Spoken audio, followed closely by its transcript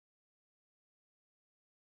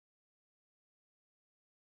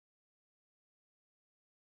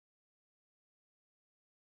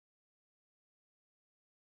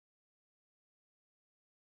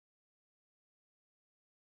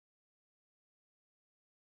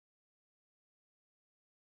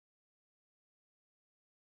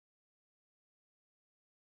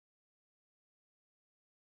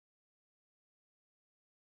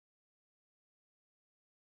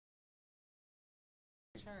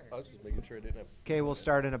start? I was just making sure I didn't have. Okay, we'll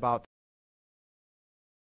start in about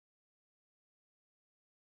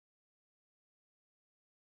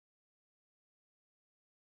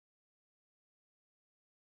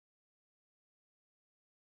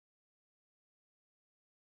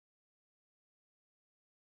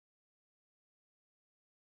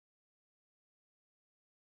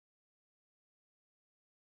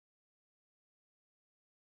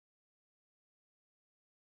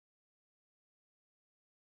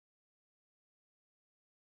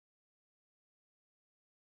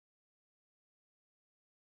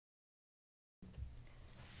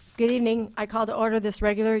Good evening. I call to order this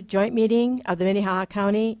regular joint meeting of the Minnehaha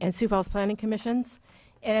County and Sioux Falls Planning Commissions.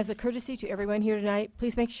 And as a courtesy to everyone here tonight,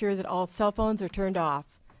 please make sure that all cell phones are turned off.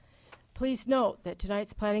 Please note that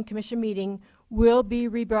tonight's Planning Commission meeting will be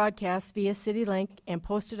rebroadcast via City Link and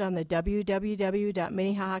posted on the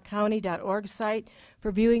www.minnehahacounty.org site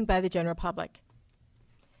for viewing by the general public.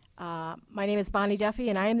 My name is Bonnie Duffy,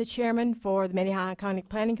 and I am the chairman for the Minnehaha County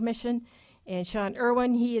Planning Commission. And Sean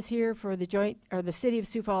Irwin, he is here for the City of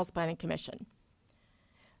Sioux Falls Planning Commission.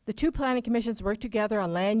 The two planning commissions work together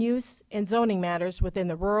on land use and zoning matters within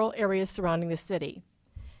the rural areas surrounding the city.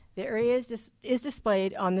 The area is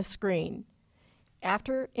displayed on the screen.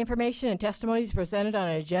 After information and testimony is presented on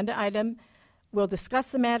an agenda item, we'll discuss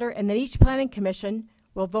the matter, and then each planning commission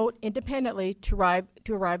will vote independently to arrive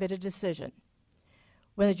at a decision.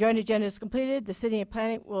 When the joint agenda is completed, the City and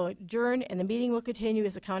Planning will adjourn, and the meeting will continue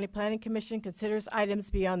as the County Planning Commission considers items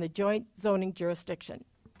beyond the joint zoning jurisdiction.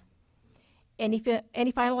 Any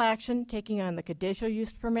final action taking on the conditional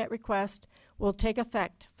use permit request will take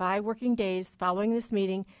effect 5 working days following this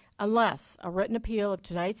meeting unless a written appeal of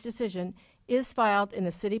tonight's decision is filed in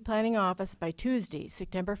the City Planning Office by Tuesday,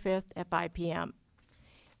 September 5th at 5 p.m.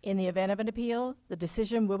 In the event of an appeal, the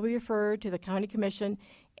decision will be referred to the County Commission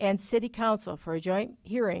and City Council for a joint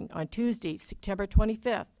hearing on Tuesday, September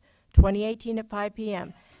 25th, 2018 at 5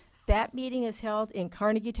 p.m. That meeting is held in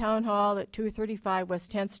Carnegie Town Hall at 235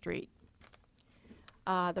 West 10th Street.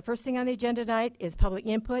 The first thing on the agenda tonight is public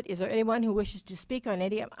input. Is there anyone who wishes to speak on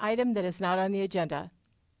any item that is not on the agenda?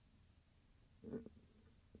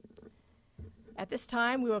 At this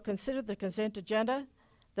time, we will consider the consent agenda.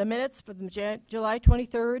 The minutes for the July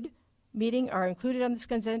 23rd meeting are included on this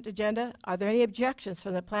consent agenda. Are there any objections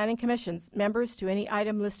from the Planning Commission's members to any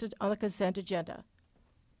item listed on the consent agenda?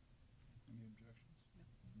 Any objections?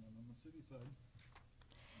 None on the city side.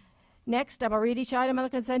 Next, I will read each item on the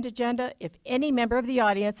consent agenda. If any member of the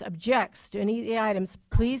audience objects to any of the items,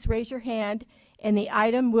 please raise your hand, and the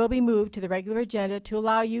item will be moved to the regular agenda to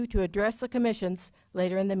allow you to address the commissions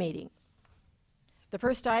later in the meeting. The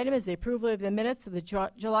first item is the approval of the minutes of the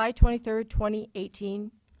July 23rd,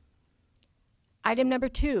 2018. Item number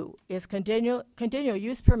 2 is continual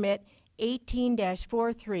use permit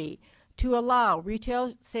 18-43 to allow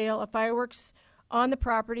retail sale of fireworks on the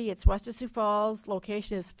property. It's west of Sioux Falls.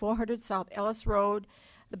 Location is 400 South Ellis Road.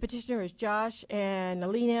 The petitioner is Josh and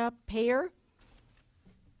Alina Payer.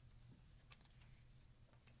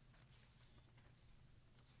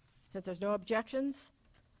 Since there's no objections,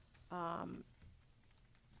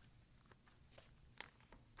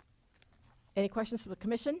 any questions for the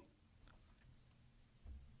commission?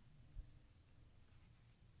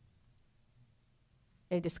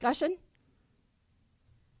 Any discussion?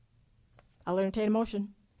 I'll entertain a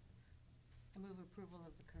motion. I move approval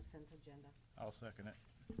of the consent agenda. I'll second it.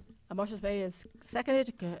 A motion is made and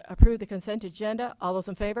seconded to approve the consent agenda. All those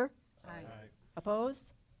in favor? Aye.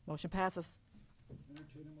 Opposed? Motion passes.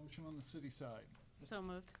 Entertain a motion on the city side. So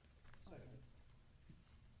moved.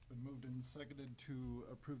 Been moved and seconded to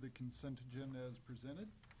approve the consent agenda as presented.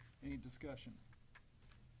 Any discussion?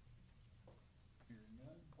 Hearing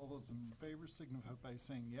none. All those in favor signify by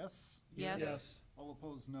saying yes. Yes. All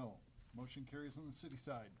opposed, no. Motion carries on the city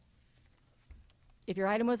side. If your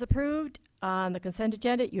item was approved on the consent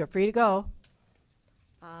agenda, you are free to go.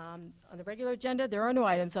 On the regular agenda, there are no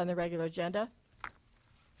items on the regular agenda.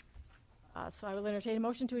 So I will entertain a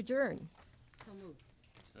motion to adjourn. So moved.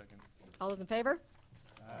 Second. All those in favor?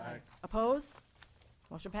 Aye. Opposed?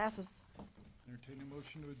 Motion passes. Entertain a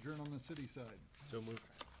motion to adjourn on the city side. So moved.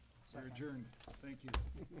 We're adjourned. Thank you.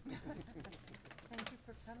 Thank you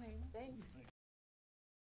for coming. Thanks.